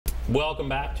Welcome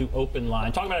back to Open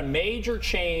Line. Talking about a major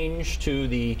change to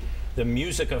the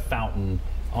Musica fountain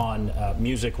on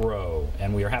Music Row,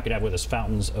 and we are happy to have with us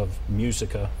Fountains of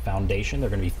Musica Foundation. There are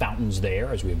going to be fountains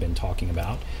there, as we've been talking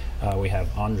about. We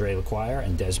have Andre LeQuire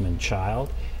and Desmond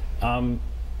Child. All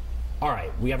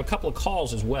right, we have a couple of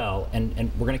calls as well, and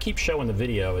we're going to keep showing the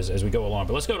video as we go along.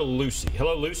 But let's go to Lucy.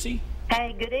 Hello, Lucy.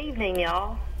 Hey, good evening,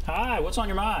 y'all. Hi, what's on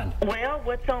your mind? Well,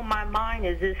 what's on my mind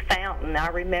is this fountain. I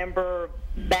remember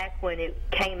back when it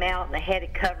came out and they had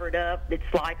it covered up, it's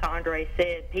like Andre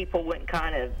said, people went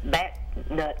kind of bat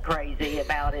nut crazy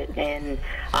about it, and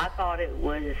I thought it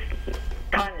was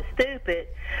kind of stupid,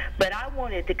 but I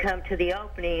wanted to come to the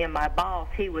opening, and my boss,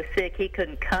 he was sick, he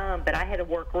couldn't come, but I had to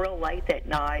work real late that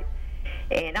night,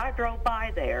 and I drove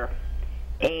by there.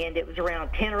 And it was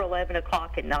around 10 or 11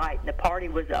 o'clock at night, and the party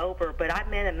was over, but I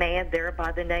met a man there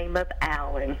by the name of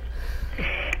Alan.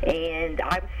 And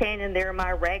I'm standing there in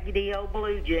my raggedy old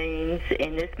blue jeans,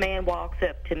 and this man walks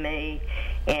up to me,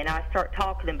 and I start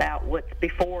talking about what's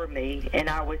before me, and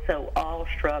I was so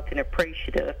awestruck and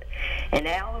appreciative. And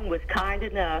Alan was kind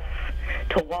enough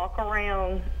to walk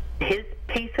around his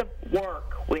piece of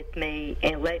work with me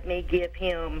and let me give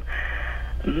him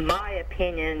my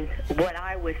opinion, what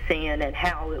I was seeing and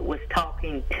how it was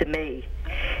talking to me.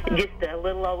 Just a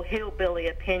little old hillbilly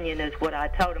opinion is what I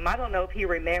told him. I don't know if he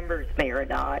remembers me or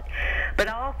not, but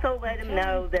I also let him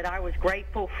know that I was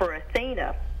grateful for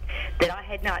Athena, that I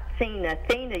had not seen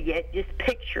Athena yet, just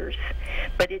pictures,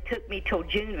 but it took me till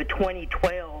June of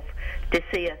 2012 to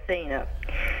see Athena.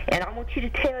 And I want you to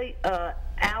tell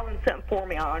Alan something for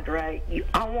me, Andre.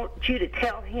 I want you to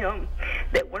tell him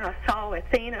that when I saw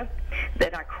Athena,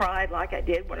 that I cried like I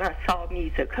did when I saw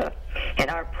Musica. And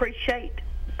I appreciate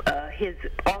his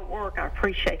artwork, I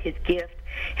appreciate his gift,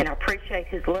 and I appreciate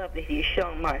his love that he has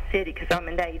shown my city, because I'm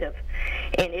a native,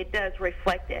 and it does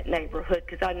reflect that neighborhood,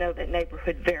 because I know that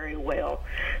neighborhood very well.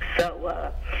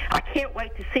 So I can't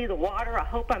wait to see the water. I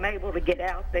hope I'm able to get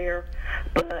out there,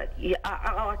 but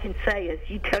all I can say is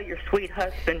you tell your sweet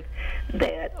husband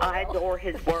that I adore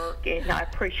his work, and I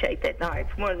appreciate that night.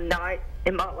 It's one night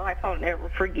in my life I'll never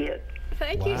forget.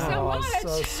 Thank you so much.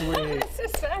 So sweet. This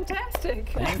is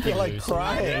fantastic. I feel like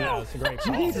crying. Yeah, it's a great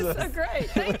call. This is so great.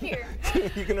 Thank you.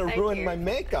 You're going to ruin my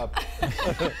makeup.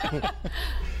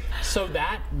 So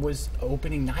that was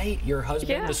opening night. Your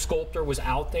husband, the sculptor, was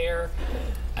out there.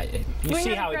 You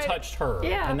see how it touched her,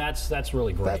 and that's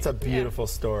really great. That's a beautiful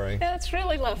story. That's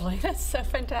really lovely. That's so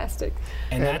fantastic.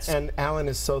 And Alan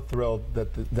is so thrilled that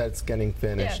that's getting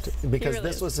finished, because really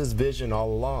this was his vision all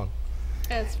along.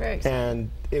 That's very exciting. And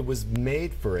it was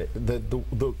made for it.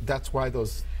 That's why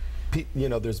those,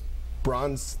 there's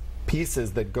bronze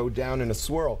pieces that go down in a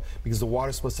swirl, because the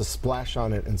water's supposed to splash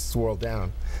on it and swirl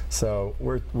down. So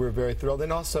we're very thrilled.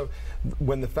 And also,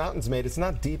 when the fountain's made, it's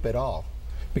not deep at all,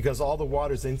 because all the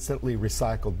water's instantly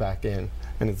recycled back in,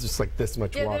 and it's just like this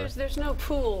much water. There's no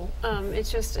pool.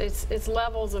 It's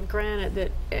levels of granite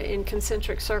that in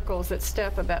concentric circles that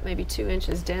step about maybe 2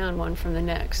 inches down one from the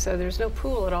next. So there's no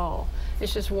pool at all.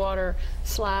 It's just water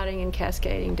sliding and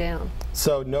cascading down.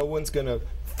 So no one's going to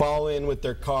fall in with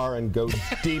their car and go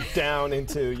deep down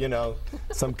into,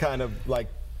 some kind of like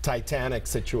Titanic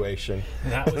situation.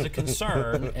 That was a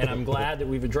concern, and I'm glad that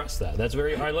we've addressed that. That's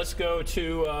very all right. Let's go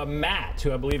to Matt,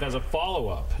 who I believe has a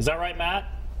follow-up. Is that right, Matt?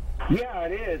 Yeah,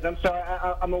 it is. I'm sorry.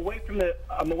 I'm away from the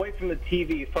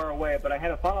TV, far away. But I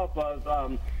had a follow-up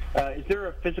of: is there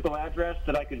a physical address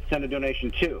that I could send a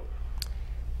donation to?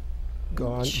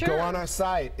 Go on our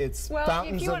site. It's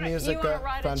Fountains of Musica Foundation. You want to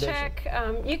write a check,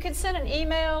 you can send an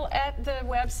email at the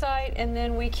website, and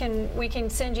then we can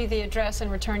send you the address. In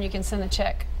return, you can send the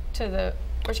check to the.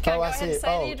 Can I go ahead and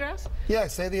say the address? Yeah,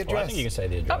 say the address. Well, I think you can say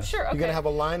the address. Oh, sure. Okay. You're going to have a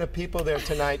line of people there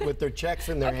tonight with their checks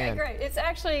in their hand. Okay,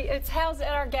 great. It's housed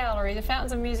at our gallery. The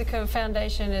Fountains of Musica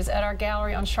Foundation is at our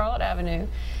gallery on Charlotte Avenue,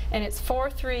 and it's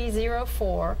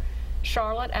 4304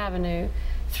 Charlotte Avenue,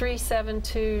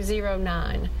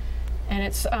 37209. And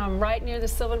it's right near the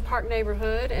Sylvan Park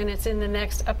neighborhood, and it's in the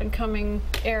next up-and-coming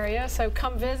area. So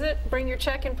come visit, bring your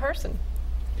check in person.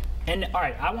 And all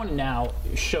right, I want to now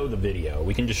show the video.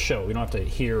 We can just show. We don't have to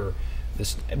hear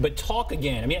this, but talk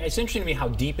again. I mean, it's interesting to me how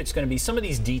deep it's going to be. Some of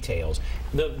these details,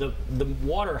 the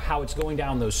water, how it's going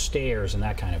down those stairs and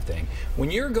that kind of thing. When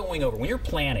you're going over, when you're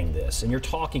planning this, and you're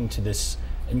talking to this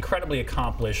incredibly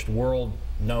accomplished,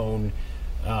 world-known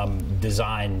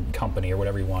design company or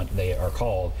whatever you want they are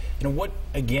called, what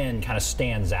again kind of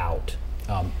stands out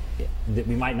that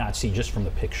we might not see just from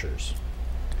the pictures?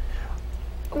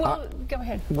 Well, go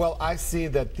ahead. Well, I see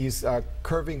that these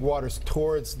curving waters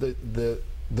towards the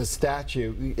the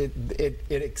statue,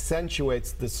 it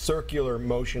accentuates the circular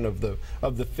motion of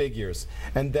the figures,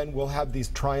 and then we'll have these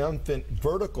triumphant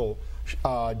vertical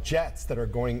jets that are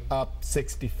going up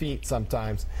 60 feet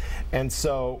sometimes, and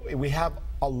so we have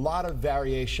a lot of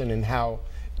variation in how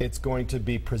it's going to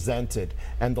be presented,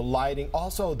 and the lighting.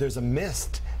 Also, there's a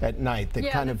mist at night that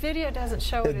kind of. The video doesn't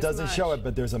show it. It doesn't show it,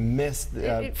 but there's a mist.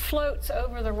 It floats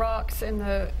over the rocks and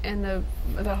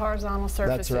the horizontal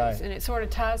surfaces, That's right. and it sort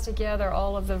of ties together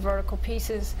all of the vertical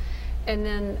pieces. And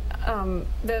then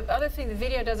the other thing, the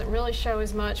video doesn't really show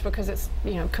as much because it's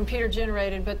computer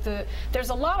generated, but there's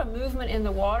a lot of movement in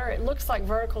the water. It looks like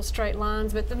vertical straight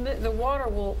lines, but the water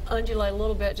will undulate a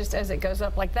little bit just as it goes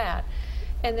up like that.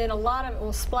 And then a lot of it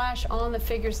will splash on the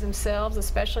figures themselves,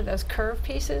 especially those curved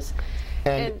pieces.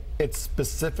 And it's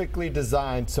specifically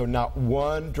designed so not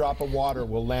one drop of water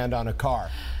will land on a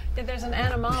car. There's an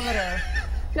anemometer.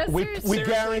 No, we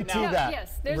guarantee that.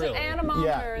 Yes, there's Really? an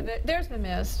anemometer. There's the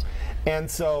mist.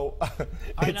 And so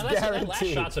it's guaranteed.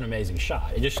 That shot's an amazing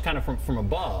shot. It just kind of from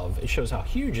above, it shows how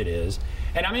huge it is.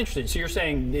 And I'm interested. So you're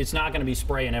saying it's not going to be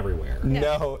spraying everywhere?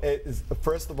 No.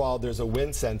 First of all, there's a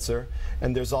wind sensor,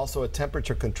 and there's also a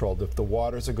temperature control. If the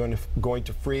waters are going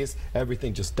to freeze,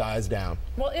 everything just dies down.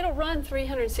 Well, it'll run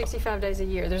 365 days a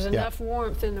year. There's enough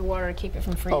warmth in the water to keep it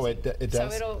from freezing. Oh, it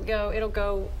does? So it'll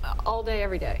go all day,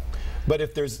 every day. But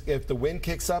if the wind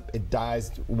kicks up, it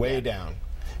dies way down.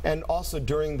 And also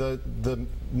during the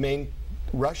main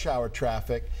rush hour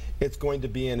traffic, it's going to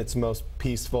be in its most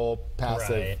peaceful,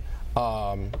 passive,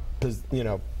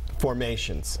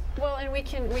 formations. Well, and we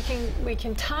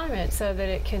can time it so that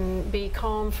it can be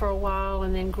calm for a while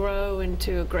and then grow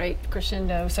into a great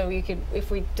crescendo. So you could, if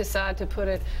we decide to put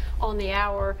it on the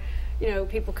hour,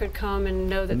 people could come and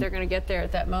know that they're going to get there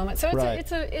at that moment. So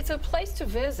it's a place to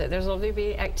visit. There'll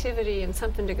be activity and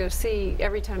something to go see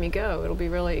every time you go. It'll be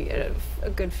really a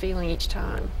good feeling each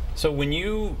time. So when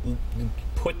you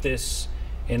put this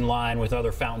in line with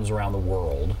other fountains around the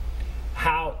world,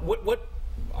 how will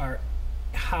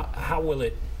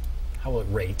it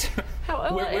rate?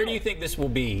 Where do you think this will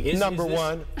be? Number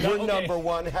one. We're number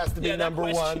one. It has to be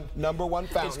number one. Number one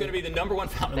fountain. It's going to be the number one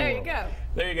fountain in the world. There you go.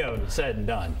 There you go. Said and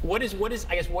done. What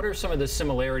are some of the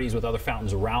similarities with other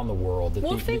fountains around the world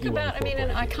that think about, an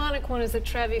iconic one is the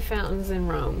Trevi fountains in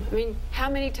Rome. How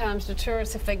many times do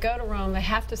tourists, if they go to Rome, they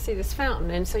have to see this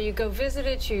fountain? And so you go visit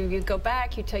it, you go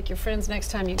back, you take your friends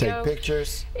next time you go. Take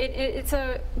pictures.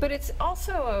 But it's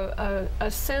also a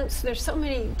sense, there's so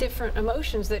many different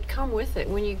emotions that come with it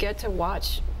when you get to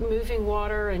watch moving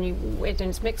water and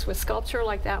it's mixed with sculpture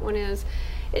like that one is.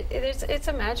 It's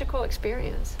a magical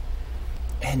experience.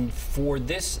 And for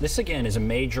this again is a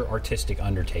major artistic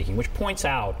undertaking, which points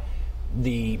out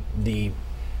I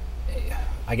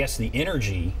guess the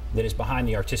energy that is behind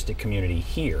the artistic community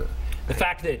here. The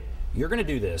fact that you're going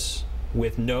to do this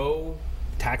with no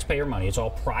taxpayer money, it's all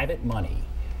private money,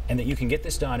 and that you can get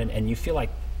this done, and you feel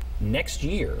like next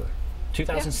year,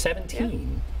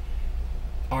 2017,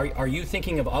 are you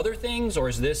thinking of other things, or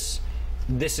is this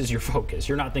is your focus?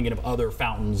 You're not thinking of other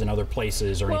fountains and other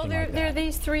places or anything like that? Well, there are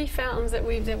these three fountains that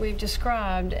we've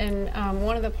described, and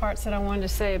one of the parts that I wanted to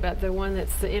say about the one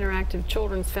that's the interactive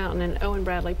children's fountain in Owen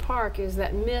Bradley Park is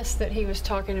that mist that he was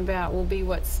talking about will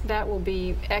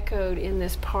be echoed in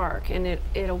this park, and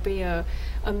it'll be a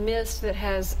mist that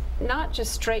has not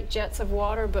just straight jets of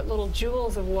water, but little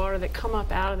jewels of water that come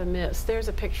up out of the mist. There's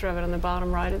a picture of it on the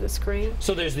bottom right of the screen.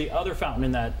 So there's the other fountain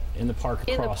in the park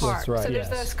across. In the park. That's right. So there's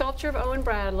the sculpture of Owen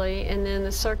Bradley, and then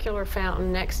the circular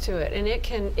fountain next to it, and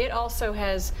it also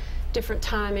has different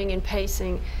timing and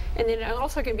pacing, and then it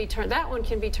also can be turned. That one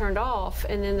can be turned off,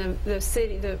 and then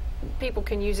the people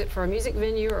can use it for a music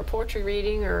venue or a poetry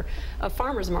reading or a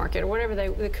farmer's market or whatever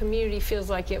the community feels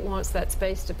like it wants that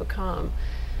space to become.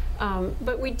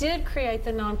 But we did create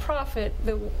the nonprofit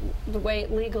the way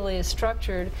it legally is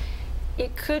structured.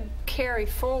 It could carry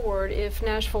forward if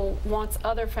Nashville wants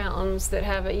other fountains that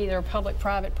have either a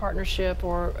public-private partnership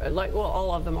or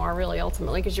all of them are really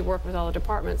ultimately because you work with all the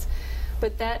departments.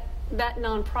 But that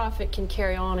nonprofit can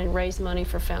carry on and raise money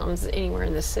for fountains anywhere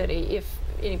in the city if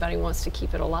anybody wants to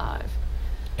keep it alive.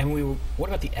 And what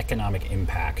about the economic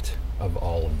impact of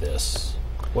all of this?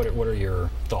 What are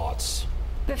your thoughts?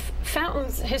 The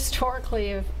fountains historically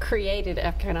have created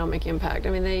economic impact.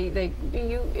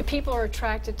 People are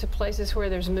attracted to places where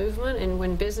there's movement, and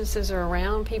when businesses are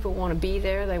around, people want to be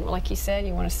there. Like you said,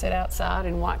 you want to sit outside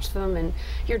and watch them, and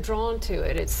you're drawn to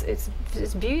it.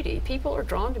 It's beauty. People are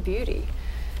drawn to beauty,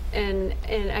 and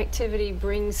activity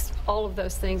brings all of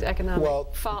those things.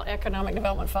 Economic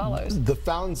development follows. The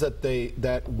fountains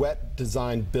that Wet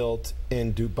Design built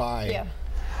in Dubai. Yeah.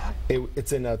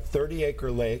 It's in a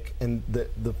 30-acre lake, and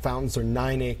the fountains are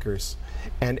 9 acres.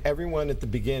 And everyone at the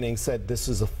beginning said, this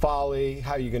is a folly.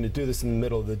 How are you going to do this in the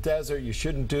middle of the desert? You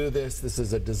shouldn't do this. This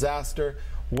is a disaster.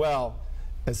 Well,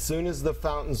 as soon as the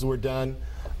fountains were done,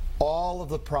 all of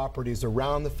the properties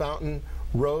around the fountain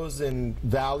rose in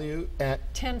value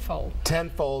at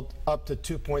tenfold up to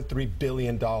 $2.3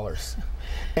 billion.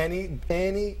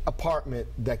 Any apartment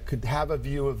that could have a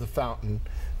view of the fountain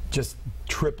just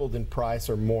tripled in price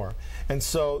or more. And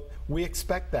so we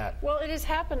expect that. Well, it has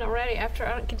happened already. After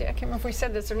I can't remember if we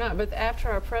said this or not, but after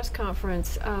our press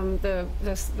conference,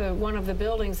 one of the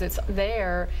buildings that's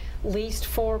there leased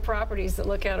 4 properties that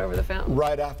look out over the fountain.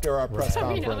 Right after our press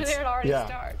conference. You know, there it already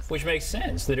starts. Which makes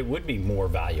sense that it would be more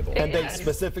valuable. And they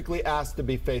specifically asked to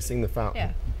be facing the fountain.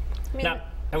 Yeah. I mean, now,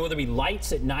 and will there be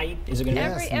lights at night? Is it going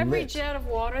to be every jet of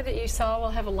water that you saw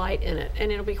will have a light in it,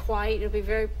 and it'll be white. It'll be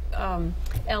very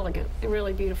elegant and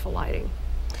really beautiful lighting.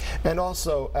 And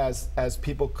also, as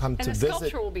people come to visit, and the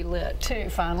sculpture will be lit too.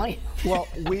 Finally. Well,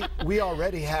 we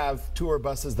already have tour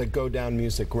buses that go down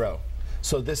Music Row,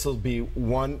 so this will be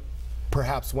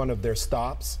perhaps one of their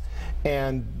stops,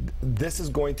 and this is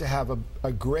going to have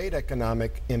a great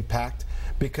economic impact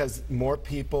because more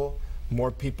people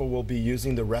will be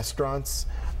using the restaurants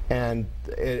and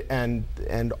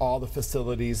all the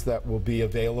facilities that will be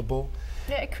available.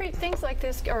 Yeah, things like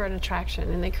this are an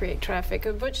attraction, and they create traffic.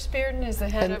 Butch Spearden is the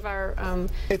head of our...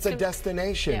 it's a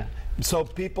destination. Yeah. So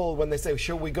people, when they say,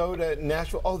 should we go to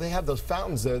Nashville? Oh, they have those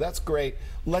fountains there. That's great.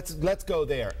 Let's go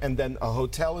there. And then a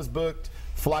hotel is booked,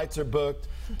 flights are booked,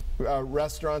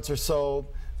 restaurants are sold.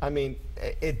 I mean,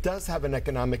 it does have an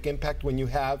economic impact when you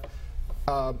have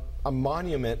a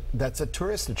monument that's a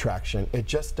tourist attraction. It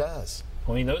just does.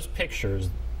 I mean, those pictures,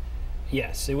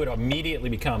 yes, it would immediately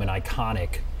become an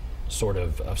iconic sort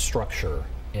of structure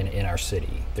in our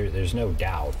city. There's no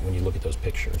doubt when you look at those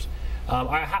pictures.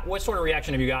 What sort of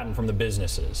reaction have you gotten from the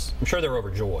businesses? I'm sure they're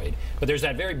overjoyed, but there's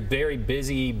that very, very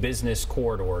busy business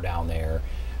corridor down there.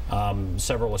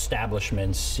 Several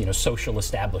establishments, you know, social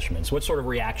establishments. What sort of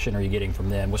reaction are you getting from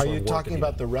them? Are you talking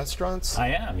about the restaurants? I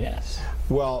am, yes.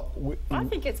 Well, I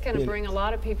think it's going to bring a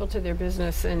lot of people to their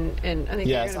business, and I think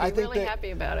they're going to be really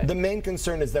happy about it. The main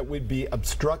concern is that we'd be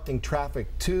obstructing traffic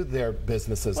to their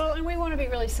businesses. Well, and we want to be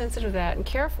really sensitive to that and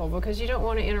careful because you don't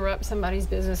want to interrupt somebody's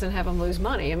business and have them lose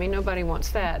money. I mean, nobody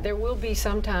wants that. There will be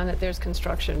some time that there's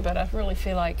construction, but I really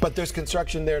feel like... But there's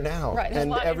construction there now. Right.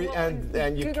 And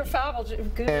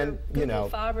Google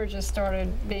Fiber just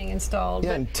started being installed.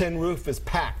 Yeah, and Tin Roof is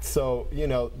packed. So, you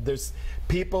know,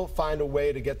 people find a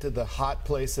way to get to the hot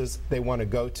places they want to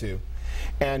go to.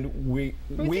 And we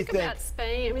think about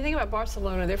Spain. I mean, think about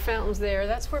Barcelona. There are fountains there.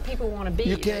 That's where people want to be.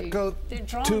 You can't go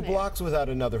 2 blocks without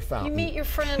another fountain. You meet your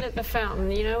friend at the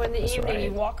fountain. You know, in the evening,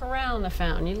 you walk around the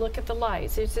fountain. You look at the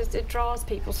lights. It draws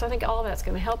people. So I think all that's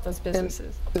going to help those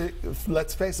businesses. And,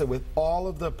 let's face it. With all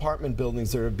of the apartment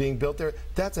buildings that are being built there,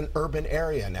 that's an urban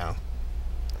area now.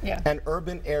 Yeah. And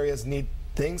urban areas need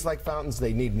things like fountains.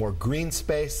 They need more green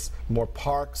space, more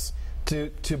parks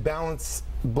to balance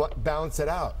it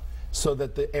out, so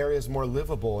that the area is more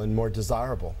livable and more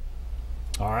desirable.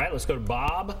 All right, let's go to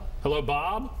Bob. Hello,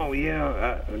 Bob. Oh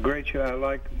yeah, great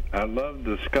show. I love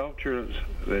the sculptures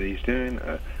that he's doing.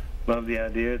 I love the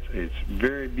idea. It's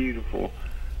very beautiful.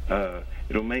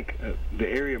 It'll make the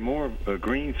area more of a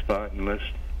green spot and less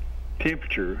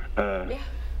temperature. Yeah.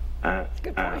 That's a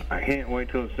good point. I can't wait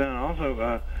till it's done.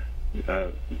 Also,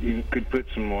 you could put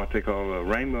some what they call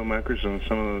rainbow makers on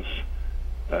some of those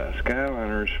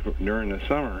skyliners during the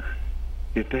summer.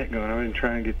 Get that going. I've been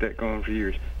trying to get that going for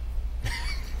years.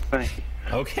 Thank you.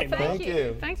 Okay, Bob. Thank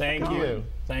you.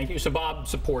 Thank you. So Bob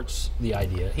supports the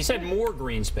idea. He said more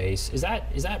green space. Is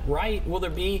that right? Will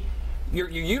there be? You're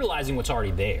utilizing what's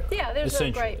already there. Yeah, there's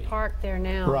a great park there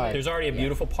now. Right. There's already a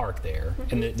beautiful park there,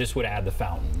 and this would add the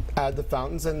fountain. Add the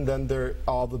fountains, and then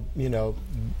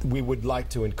we would like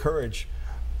to encourage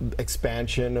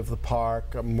expansion of the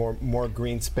park, more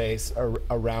green space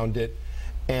around it,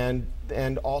 and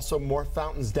also more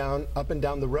fountains up and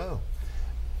down the row.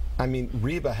 I mean,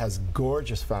 Reba has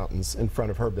gorgeous fountains in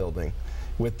front of her building,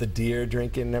 with the deer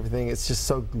drinking and everything. It's just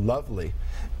so lovely.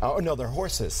 Oh no, they're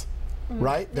horses.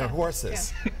 Right? They're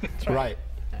horses. Yeah. Right.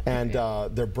 And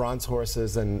they're bronze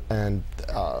horses, and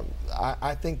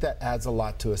I think that adds a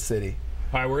lot to a city.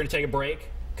 All right, we're going to take a break.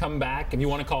 Come back. If you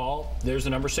want to call, there's the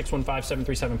number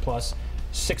 615-737-PLUS,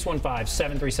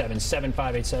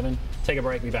 615-737-7587. Take a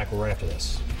break. Be back right after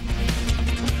this.